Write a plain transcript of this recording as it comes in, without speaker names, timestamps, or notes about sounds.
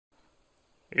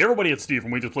Hey everybody, it's Steve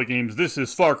from WeJustPlayGames. This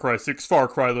is Far Cry 6, Far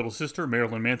Cry Little Sister,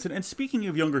 Marilyn Manson. And speaking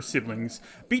of younger siblings,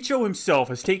 Bicho himself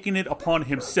has taken it upon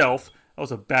himself, that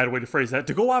was a bad way to phrase that,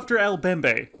 to go after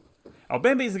Bembe.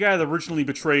 Bembe is the guy that originally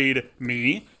betrayed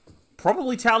me,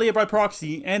 probably Talia by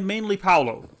proxy, and mainly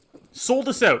Paolo. Sold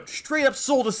us out. Straight up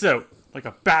sold us out. Like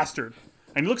a bastard.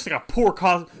 And he looks like a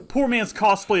poor man's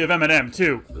cosplay of Eminem,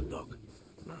 too. Good dog.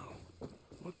 Now,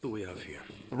 what do we have here?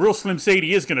 The real Slim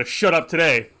Sadie is gonna shut up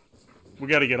today. We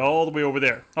gotta get all the way over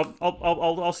there.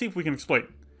 I'll see if we can explain.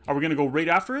 Are we gonna go right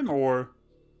after him, or...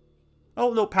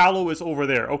 Oh, no, Paolo is over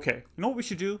there. Okay. You know what we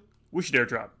should do? We should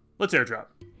airdrop. Let's airdrop.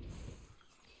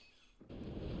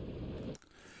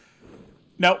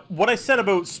 Now, what I said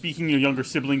about speaking of younger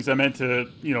siblings, I meant to,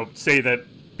 say that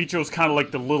Bicho's kind of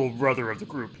like the little brother of the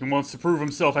group. He wants to prove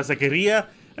himself as a guerilla,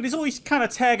 and he's always kind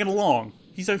of tagging along.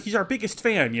 He's our biggest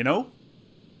fan, you know?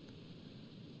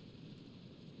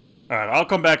 Alright, I'll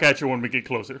come back at you when we get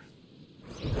closer.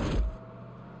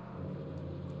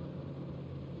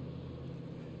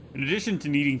 In addition to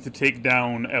needing to take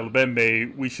down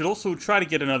Bembe, we should also try to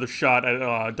get another shot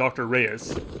at Dr.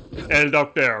 Reyes. El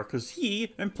Doctor, because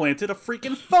he implanted a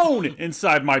freaking phone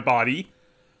inside my body.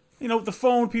 You know, the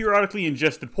phone periodically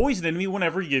ingested poison in me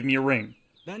whenever he gave me a ring.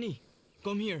 Danny,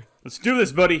 come here. Let's do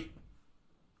this, buddy.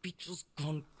 Bicho's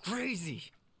gone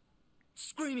crazy.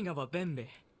 Screaming about Bembe.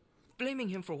 Blaming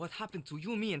him for what happened to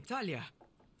you, me, and Talia.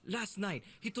 Last night,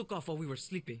 he took off while we were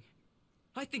sleeping.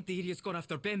 I think the idiot's gone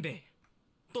after Bembe.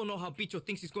 Don't know how Bicho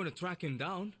thinks he's going to track him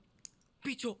down.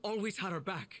 Bicho always had our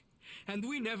back. And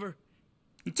we never...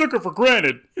 You took her for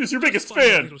granted. He was your biggest Just fine,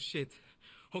 fan. little shit.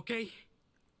 Okay?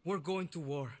 We're going to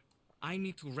war. I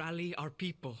need to rally our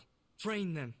people.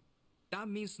 Train them. That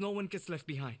means no one gets left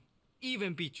behind.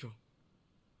 Even Bicho.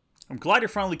 I'm glad you're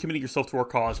finally committing yourself to our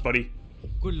cause, buddy.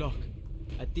 Good luck.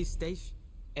 At this stage,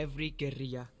 every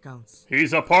guerrilla counts.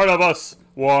 He's a part of us.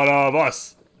 One of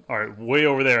us. Alright, way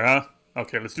over there, huh?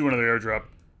 Okay, let's do another airdrop.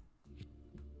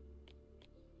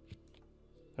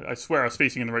 I swear I was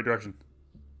facing in the right direction.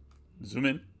 Zoom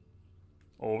in.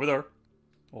 Over there.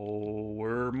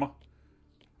 Over my...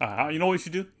 you know what we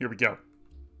should do? Here we go.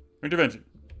 Intervention.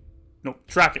 No,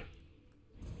 track it.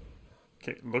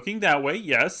 Okay, looking that way,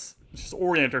 yes. Let's just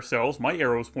orient ourselves. My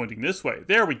arrow's pointing this way.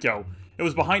 There we go. It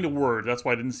was behind a word, that's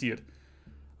why I didn't see it.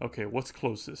 Okay, what's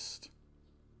closest?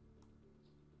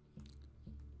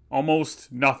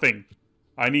 Almost nothing.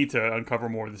 I need to uncover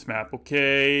more of this map.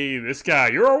 Okay, this guy,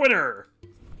 you're a winner!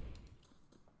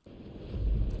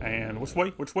 And which way?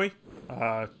 Which way?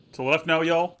 To the left now,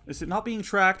 y'all. Is it not being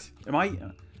tracked? Am I...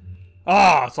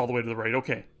 it's all the way to the right.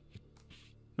 Okay.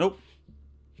 Nope.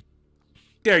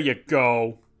 There you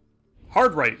go.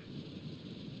 Hard right.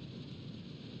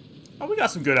 Oh, we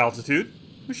got some good altitude.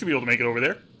 We should be able to make it over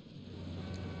there.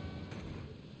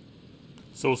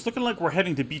 So it's looking like we're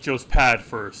heading to Bicho's pad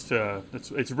first.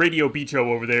 It's Radio Bicho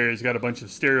over there. He's got a bunch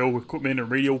of stereo equipment and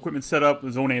radio equipment set up,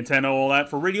 his own antenna, all that,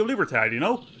 for Radio Libertad, you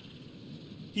know?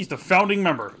 He's the founding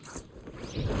member.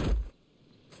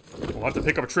 We'll have to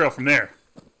pick up a trail from there.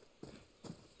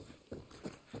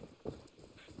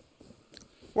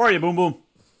 Where are you, Boom Boom?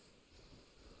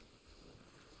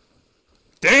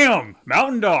 Damn!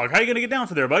 Mountain Dog! How you gonna get down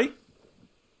from there, buddy?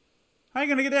 How you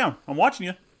gonna get down? I'm watching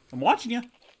you. I'm watching you.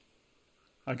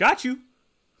 I got you.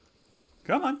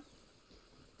 Come on.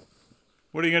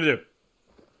 What are you gonna do?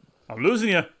 I'm losing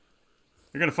you.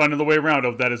 You're gonna find another way around.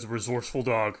 Oh, that is a resourceful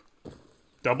dog.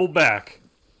 Double back.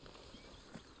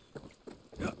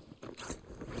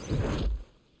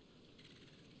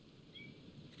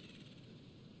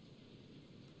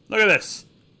 Look at this.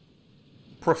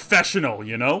 Professional,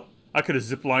 you know? I could have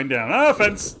ziplined down. Ah,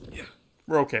 fence.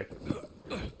 We're okay.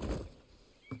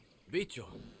 Bicho.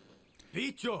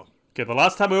 Bicho. Okay, the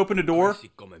last time I opened a door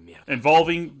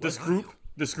involving this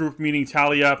group meaning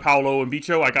Talia, Paolo, and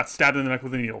Bicho, I got stabbed in the neck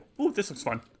with a needle. Ooh, this looks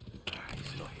fun.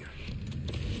 He's not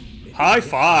here. High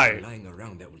five! Lying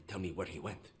around that will tell me where he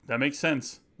went. That makes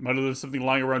sense. Might have left something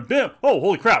lying around. Bim! Oh,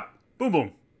 holy crap! Boom,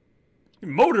 boom. You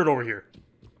motored over here.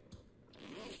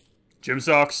 Gym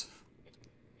socks.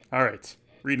 Alright.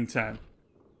 Reading time.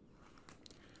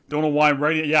 Don't know why I'm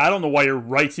writing it. Yeah, I don't know why you're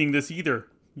writing this either.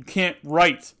 You can't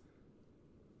write.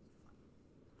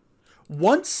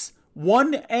 Once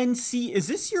 1NC. Is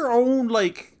this your own,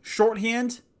 like,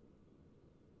 shorthand?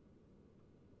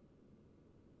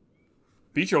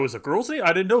 Bicho is a girl's name?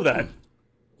 I didn't know that.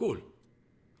 Cool.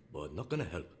 But not gonna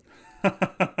help.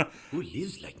 Who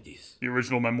lives like this? The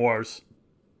original memoirs.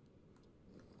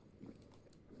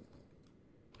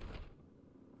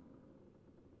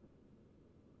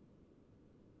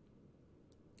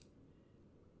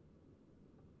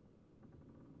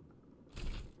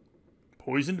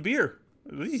 Poisoned beer.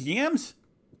 Are these yams?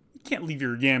 You can't leave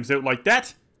your yams out like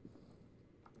that.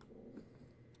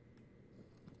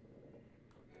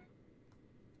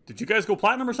 Did you guys go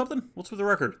platinum or something? What's with the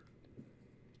record?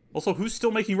 Also, who's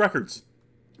still making records?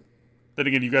 Then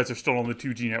again, you guys are still on the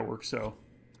 2G network, so...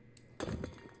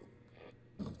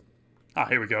 Ah,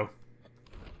 here we go.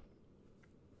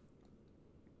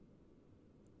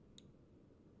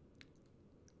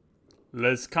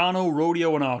 Lescano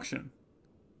Rodeo and Auction.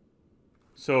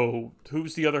 So,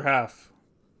 who's the other half?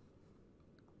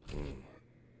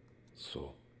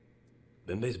 So,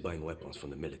 Bembe's buying weapons from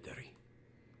the military.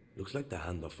 Looks like the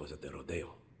handoff was at the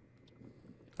rodeo.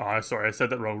 Oh, sorry, I said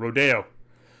that wrong. Rodeo.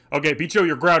 Okay, Bicho,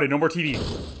 you're grounded. No more TV.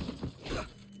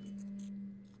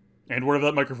 And whatever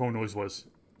that microphone noise was.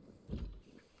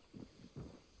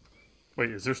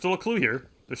 Wait, is there still a clue here?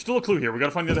 There's still a clue here. We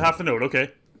gotta find the other half of the note.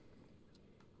 Okay.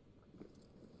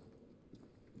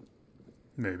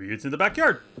 Maybe it's in the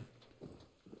backyard.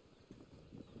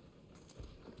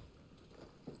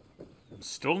 I'm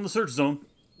still in the search zone.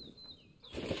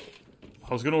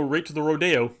 I was gonna right to the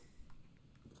rodeo.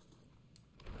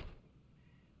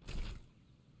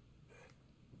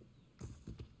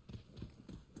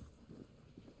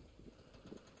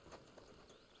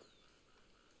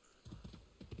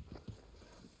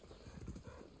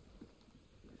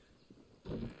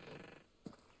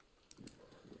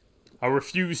 I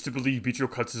refuse to believe Bicho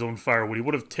cuts his own firewood. He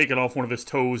would have taken off one of his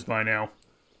toes by now.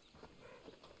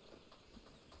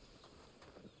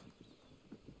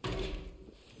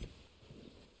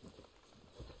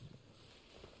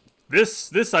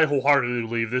 This I wholeheartedly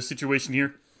believe, this situation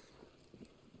here.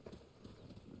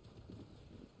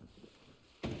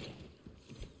 Alright,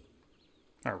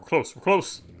 we're close, we're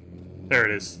close. There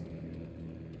it is.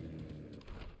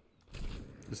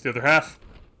 This is the other half.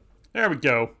 There we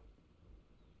go.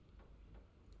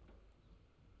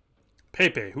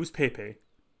 Pepe, who's Pepe?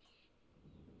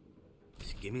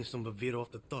 Just give me some Bavira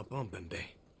off the top, huh, Bembe?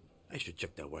 I should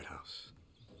check that warehouse.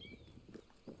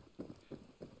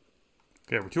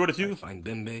 Okay, we're 2 out of 2. I find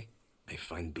Bembe, I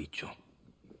find Bicho.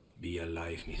 Be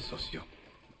alive, mi socio.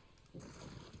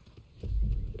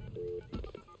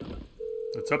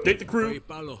 Let's update the crew. Hey,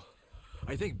 Paolo.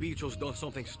 I think Bicho's done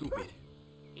something stupid.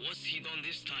 What's he done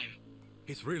this time?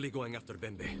 He's really going after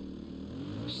Bembe.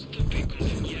 Stupid con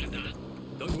mierda.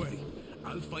 Don't worry.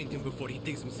 I'll find him before he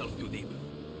digs himself too deep.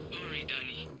 Hurry,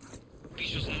 Danny.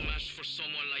 Bicho's no match for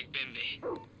someone like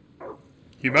Bembe.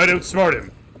 You might outsmart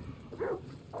him.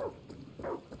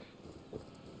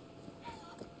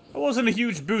 That wasn't a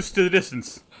huge boost to the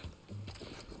distance.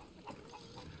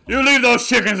 You leave those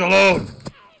chickens alone!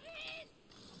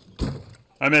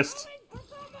 I missed.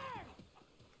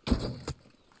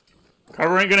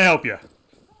 Cover ain't gonna help you.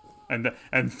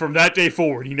 And from that day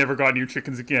forward, he never got near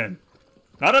chickens again.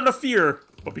 Not out of fear,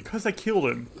 but because I killed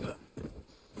him.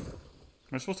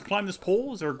 Am I supposed to climb this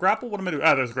pole? Is there a grapple? What am I doing?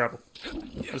 Ah, there's a grapple.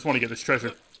 I just want to get this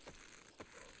treasure.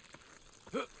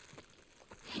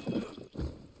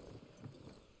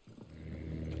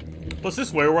 Plus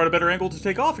this way, we're at a better angle to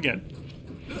take off again.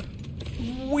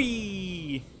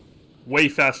 Whee! Way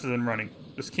faster than running.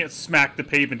 Just can't smack the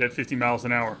pavement at 50 miles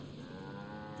an hour.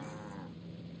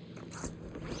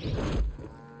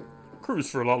 Cruise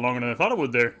for a lot longer than I thought it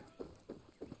would there.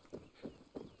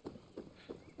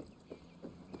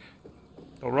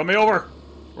 Don't run me over.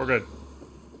 We're good.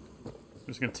 I'm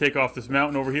just gonna take off this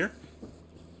mountain over here.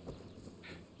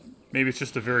 Maybe it's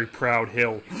just a very proud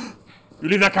hill. You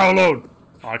leave that cow alone!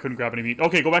 Oh, I couldn't grab any meat.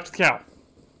 Okay, go back to the cow.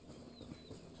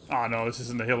 Ah, no, this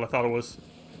isn't the hill I thought it was.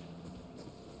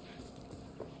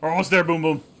 We're almost there, Boom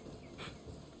Boom.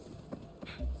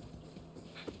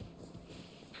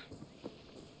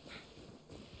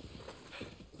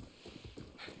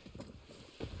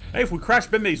 Hey, if we crash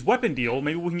Bembe's weapon deal,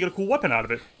 maybe we can get a cool weapon out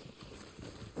of it.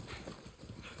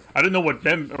 I didn't know what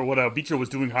Bicho was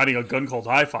doing hiding a gun called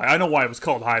Hi-Fi. I know why it was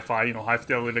called Hi-Fi, you know, high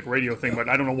fidelity like radio thing, but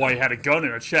I don't know why he had a gun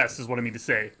in a chest, is what I mean to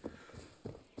say.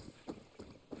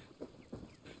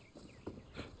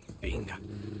 Binga.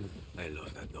 I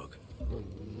love that dog.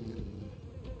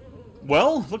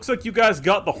 Well, looks like you guys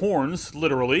got the horns,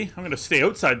 literally. I'm gonna stay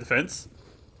outside the fence.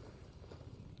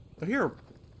 I hear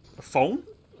a phone?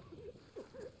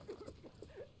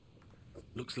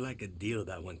 Looks like a deal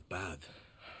that went bad.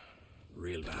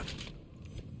 Real bad.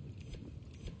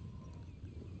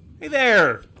 Hey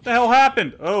there! What the hell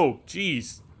happened? Oh,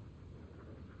 jeez.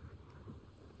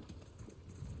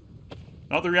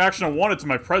 Not the reaction I wanted to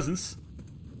my presence.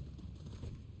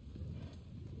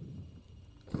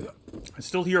 I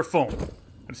still hear a phone.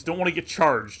 I just don't want to get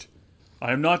charged.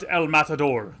 I am not El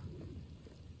Matador.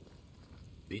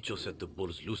 Bicho set the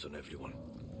bulls loose on everyone.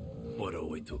 What a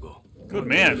way to go. Good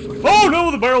man. Oh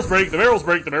no, the barrels break, the barrels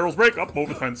break, the barrels break. Up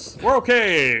over the fence. We're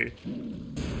okay.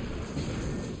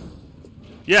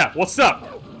 Yeah, what's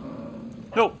up?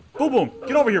 No, Boom Boom,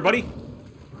 get over here, buddy.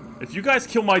 If you guys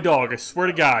kill my dog, I swear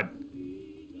to God.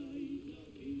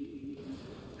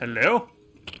 Hello?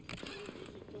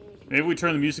 Maybe we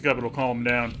turn the music up, it'll calm him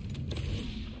down.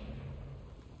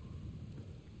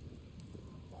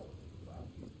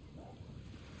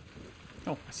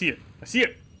 Oh, I see it. I see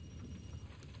it.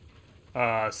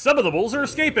 Some of the bulls are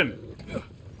escaping.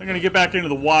 I'm gonna get back into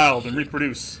the wild and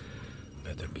reproduce.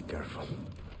 Better be careful.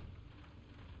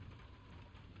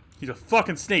 He's a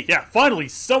fucking snake. Yeah, finally,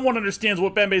 someone understands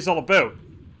what Bembe's all about.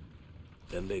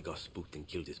 Bembe got spooked and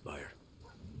killed his buyer.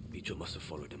 Bicho must have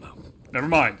followed him out. Never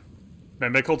mind.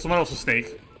 Bembe called someone else a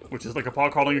snake, which is like a paw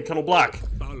calling a kettle black.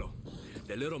 Paolo,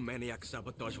 the little maniac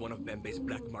sabotaged one of Bembe's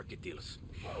black market deals.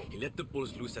 He let the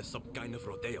bulls loose as some kind of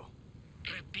rodeo.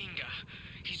 Repinga,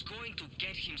 he's going to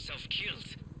get himself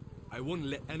killed. I won't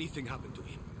let anything happen to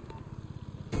him.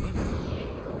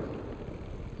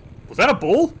 Was that a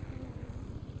bull?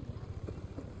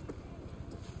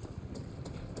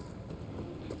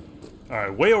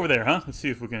 Alright, way over there, huh? Let's see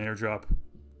if we can airdrop.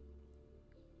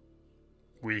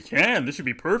 We can! This should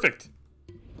be perfect.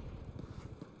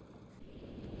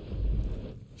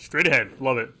 Straight ahead.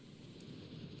 Love it.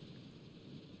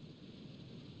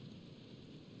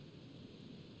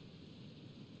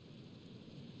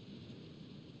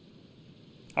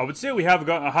 I would say we have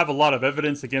a lot of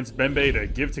evidence against Bembe to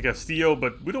give to Castillo,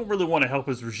 but we don't really want to help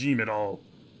his regime at all.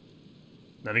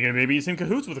 Then again, maybe he's in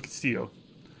cahoots with Castillo.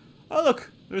 Oh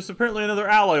look, there's apparently another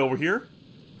ally over here,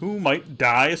 who might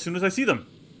die as soon as I see them.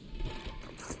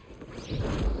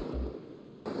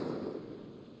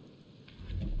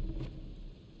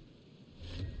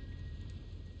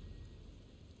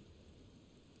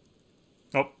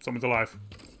 Oh, someone's alive.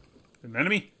 An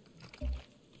enemy?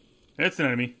 It's an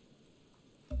enemy.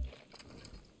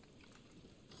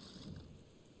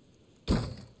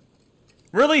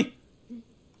 Really?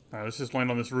 Alright, let's just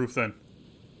land on this roof then.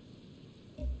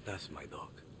 That's my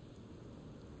dog.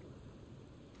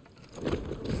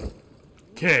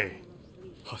 Okay.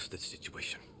 Hostage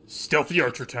situation. Stealthy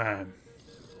archer time.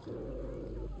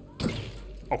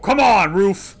 Oh, come on,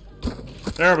 roof!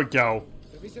 There we go.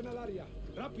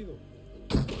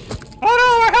 Oh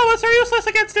no, our helmets are useless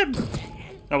against him!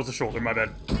 That was the shoulder, my bad.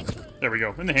 There we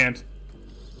go, in the hand.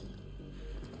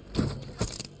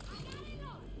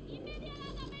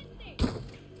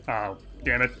 Oh,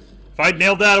 damn it. If I'd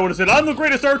nailed that, I would have said, I'm the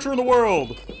greatest archer in the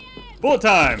world! Bullet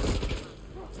time!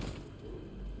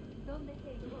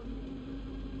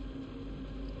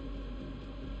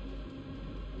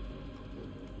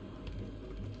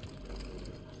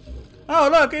 Oh,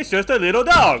 look, it's just a little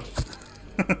dog!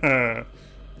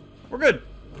 We're good.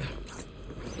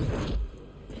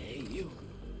 Hey, you.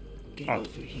 Get Oh,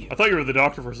 over here. I thought you were the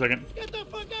doctor for a second. Get the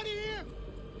fuck out of here!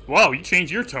 Wow, you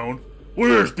changed your tone.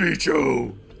 Where's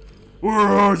Bicho? Where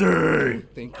are they?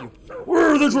 Thank you.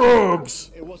 Where are the drugs?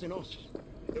 It wasn't us.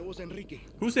 It was Enrique.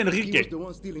 Who's He was Enrique? the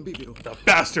one stealing Bibiro. The I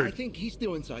bastard. think he's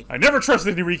still inside. I never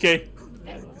trusted Enrique.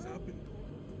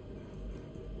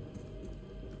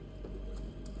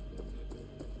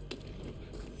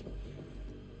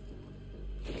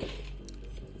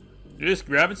 Just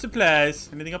grabbing supplies.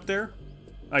 Anything up there?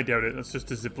 I doubt it. That's just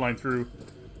a zip line through.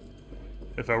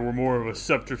 If I were more of a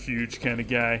subterfuge kind of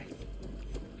guy.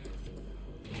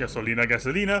 Gasolina,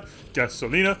 gasolina,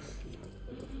 gasolina.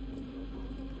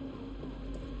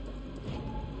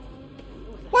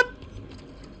 What?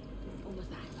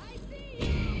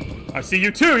 I see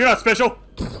you too. You're not special.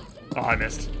 Oh, I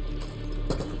missed.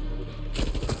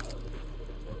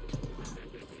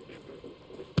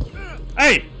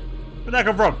 Hey! Where'd that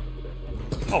come from?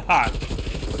 Oh, hi.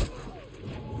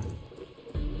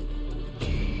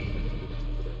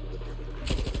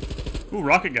 Ooh,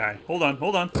 rocket guy. Hold on,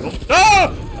 hold on. Oh.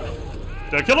 Ah!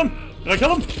 Did I kill him? Did I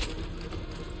kill him?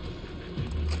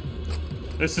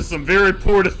 This is some very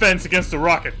poor defense against the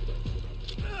rocket.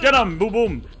 Get him, boom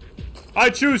boom. I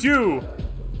choose you.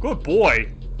 Good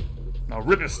boy. Now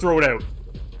rip his throat out.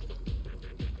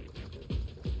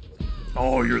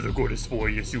 Oh, you're the goodest boy.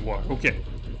 Yes, you are. Okay.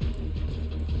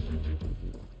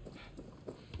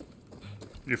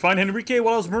 Did you find Enrique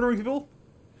while I was murdering people?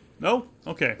 No?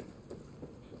 Okay.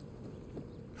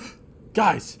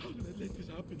 Guys!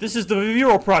 This is the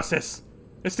Viviro process!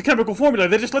 It's the chemical formula.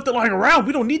 They just left it lying around.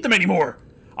 We don't need them anymore.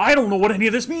 I don't know what any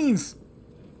of this means.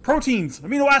 Proteins,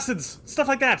 amino acids, stuff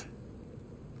like that.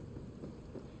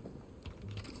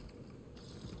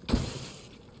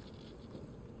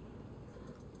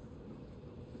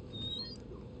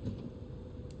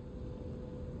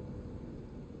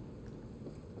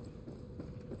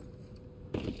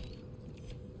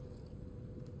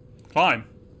 Climb.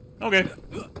 Okay.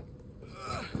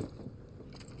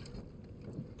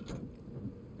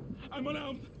 I'm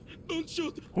unarmed. Don't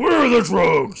shoot. Where are the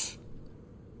drugs?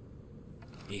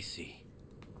 Easy.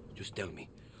 Just tell me.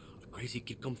 A crazy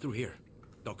kid come through here.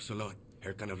 Talks a lot.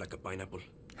 Hair kind of like a pineapple.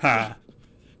 Ha.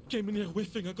 Came in here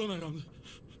waving a gun around.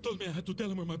 Told me I had to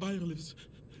tell him where my buyer lives.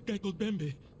 Guy called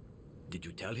Bembe. Did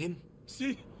you tell him?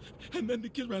 See? And then the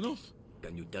kid ran off.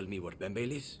 Can you tell me where Bembe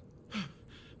lives?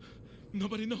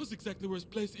 Nobody knows exactly where his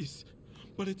place is.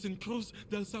 But it's in Cruz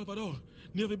del Salvador,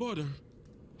 near the border.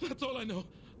 That's all I know.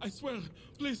 I swear.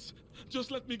 Please, just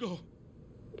let me go.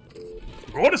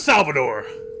 Go to Salvador.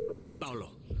 Paolo,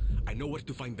 I know where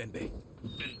to find Bembe.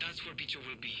 Then that's where Bicho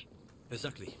will be.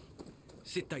 Exactly.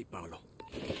 Sit tight, Paolo.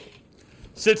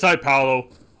 Sit tight, Paolo.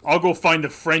 I'll go find the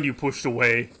friend you pushed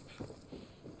away.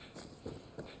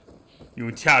 You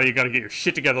and Talia gotta get your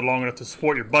shit together long enough to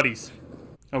support your buddies.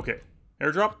 Okay.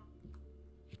 Airdrop?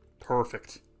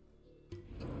 Perfect.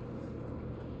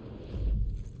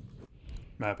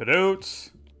 Map it out.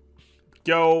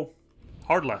 Go.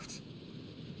 Hard left.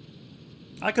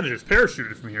 I could've just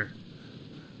parachuted from here.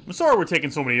 I'm sorry we're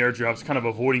taking so many airdrops, kind of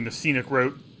avoiding the scenic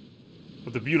route.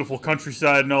 With the beautiful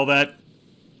countryside and all that.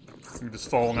 We just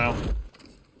fall now.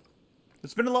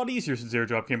 It's been a lot easier since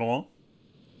airdrop came along.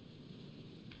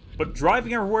 But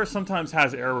driving everywhere sometimes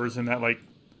has errors in that, like,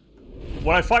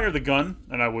 when I fire the gun,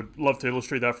 and I would love to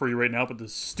illustrate that for you right now, but the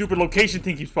stupid location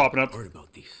thing keeps popping up. Heard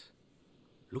about this.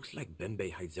 Looks like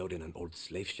Bembe hides out in an old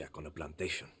slave shack on a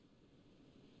plantation.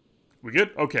 We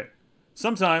good? Okay.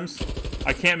 Sometimes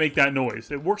I can't make that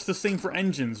noise. It works the same for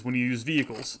engines when you use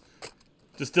vehicles.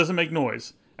 Just doesn't make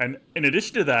noise. And in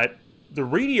addition to that, the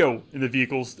radio in the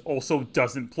vehicles also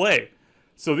doesn't play.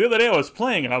 So the other day I was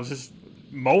playing and I was just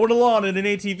mowing along in an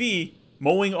ATV.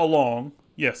 Mowing along.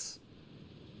 Yes.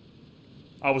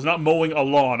 I was not mowing a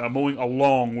lawn. I'm mowing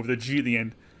along with a G at the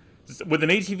end. With an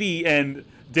ATV, and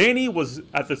Danny was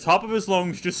at the top of his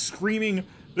lungs just screaming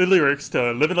the lyrics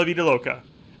to Livin' La Vida Loca.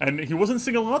 And he wasn't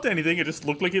singing along to anything. It just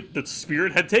looked like the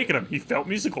spirit had taken him. He felt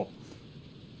musical.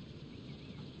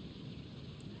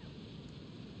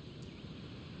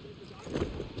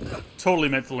 Totally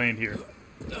meant to land here.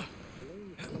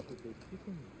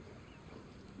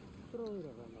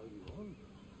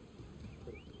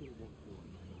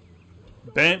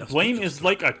 Blame is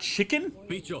like a chicken?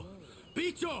 Bicho!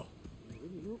 Bicho!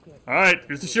 Alright,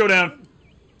 here's the showdown.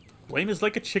 Blame is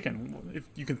like a chicken. If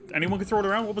you can, anyone can throw it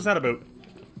around? What was that about?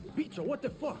 Bicho, what the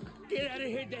fuck? Get out of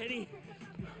here, Daddy!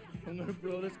 I'm gonna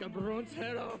blow this cabron's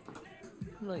head off.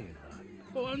 No, you're not.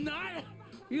 Oh, I'm not?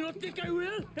 You don't think I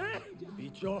will? Eh?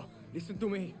 Bicho, listen to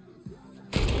me.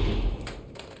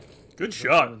 Good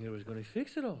shot. Here was gonna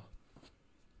fix it all.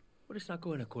 But it's not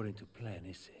going according to plan,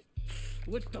 is it?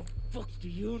 What the fuck do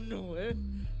you know, eh?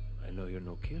 I know you're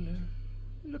no killer.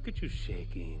 Look at you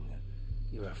shaking.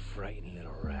 You're a frightened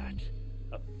little rat.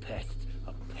 A pest.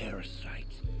 A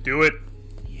parasite. Do it.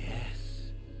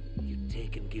 Yes. You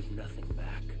take and give nothing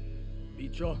back.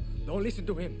 Bicho, don't listen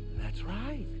to him. That's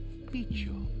right.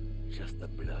 Bicho. Just a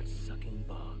blood-sucking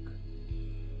bug.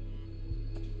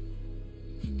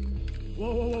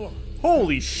 Whoa, whoa, whoa.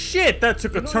 Holy shit, that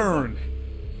took a turn.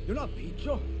 You're not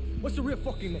Bicho. What's your real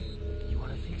fucking name? You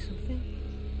wanna think something?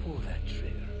 Pull that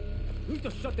trigger. You need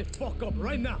to shut the fuck up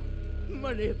right now.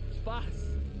 My name's Paz.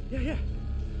 Yeah.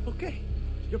 Okay.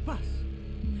 You're Paz.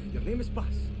 Your name is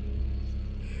Paz.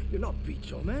 You're not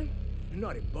Bicho, man. You're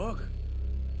not a bug.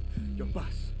 You're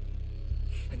Paz.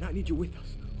 And I need you with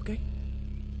us, okay?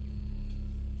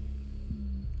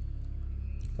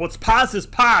 What's Paz is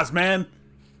Paz, man.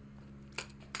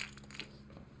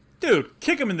 Dude,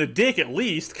 kick him in the dick at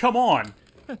least. Come on.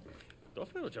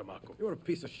 You're a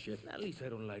piece of shit. At least I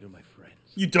don't lie to my friends.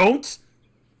 You don't?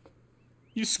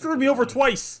 You screwed me over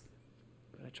twice.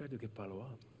 But I tried to get Paolo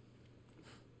up.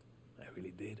 I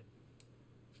really did.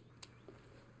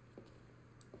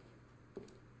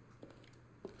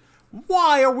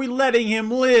 Why are we letting him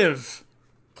live?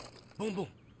 Boom, boom.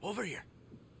 Over here.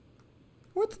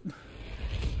 What?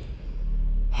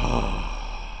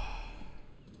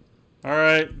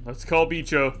 Alright, let's call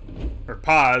Bicho. Or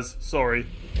Paz, sorry.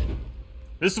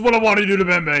 This is what I want to do to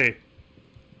Bembe.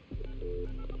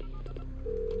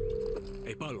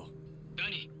 Hey, Paolo.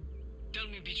 Danny, tell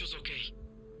me Bicho's okay.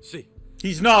 See.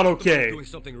 He's not okay, Doing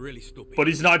something really stupid. but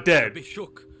he's not A dead. bit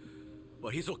shook,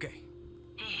 but he's okay.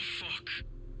 Oh, fuck.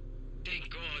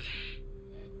 Thank God.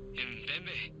 And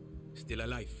Bembe? Still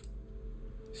alive.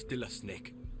 Still a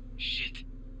snake. Shit.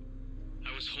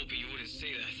 I was hoping you wouldn't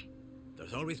say that.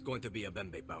 There's always going to be a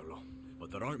Bembe, Paolo. But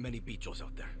there aren't many Bichos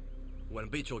out there. When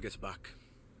Bicho gets back,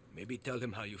 maybe tell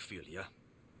him how you feel, yeah?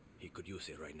 He could use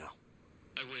it right now.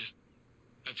 I will.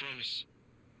 I promise.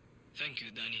 Thank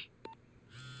you, Danny.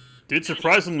 Did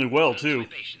surprisingly well, too.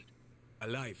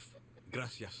 Alive.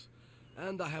 Gracias.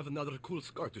 And I have another cool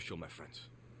scar to show my friends.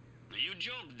 You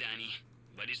joke, Danny,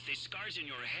 but it's the scars in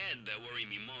your head that worry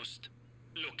me most.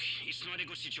 Look, it's not a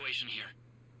good situation here.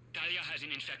 Talia has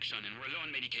an infection and we're low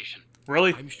on medication.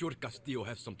 Really? I'm sure Castillo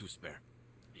has some to spare.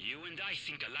 You and I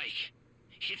think alike.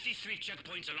 Hit the 3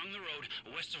 checkpoints along the road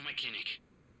west of my clinic.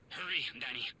 Hurry,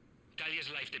 Danny.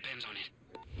 Talia's life depends on it.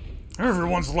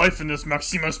 Everyone's life in this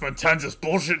Maximus Matanzas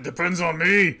bullshit depends on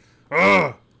me.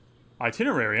 Ugh.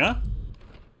 Itinerary, huh?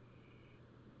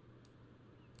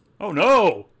 Oh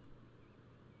no!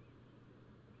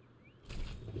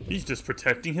 He's just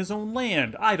protecting his own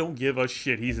land. I don't give a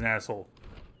shit. He's an asshole.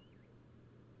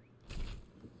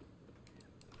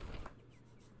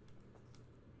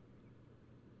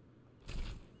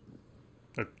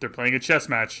 They're playing a chess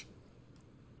match.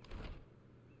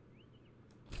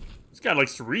 This guy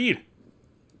likes to read.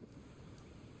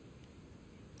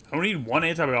 I don't need 1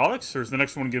 antibiotics, or is the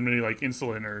next one giving me like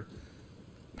insulin or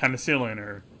penicillin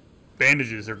or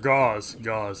bandages or gauze?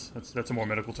 Gauze. That's a more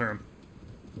medical term.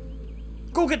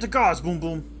 Go get the gauze, boom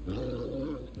boom.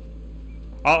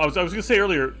 I was gonna say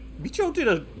earlier, Bicho did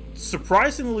a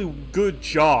surprisingly good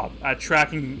job at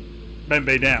tracking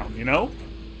Bembe down. You know,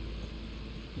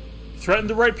 threatened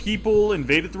the right people,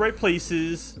 invaded the right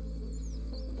places.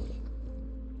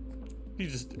 He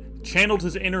just channeled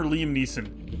his inner Liam Neeson.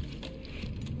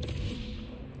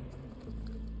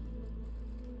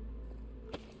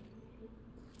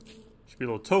 Should be a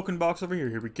little token box over here.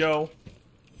 Here we go.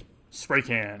 Spray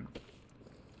can.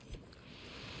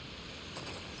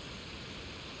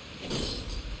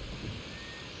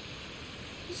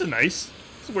 This is nice.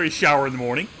 This is where you shower in the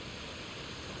morning.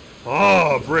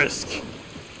 Oh, brisk.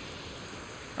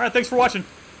 Alright, thanks for watching.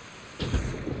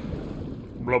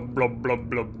 Blub, blub, blub,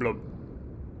 blub, blub.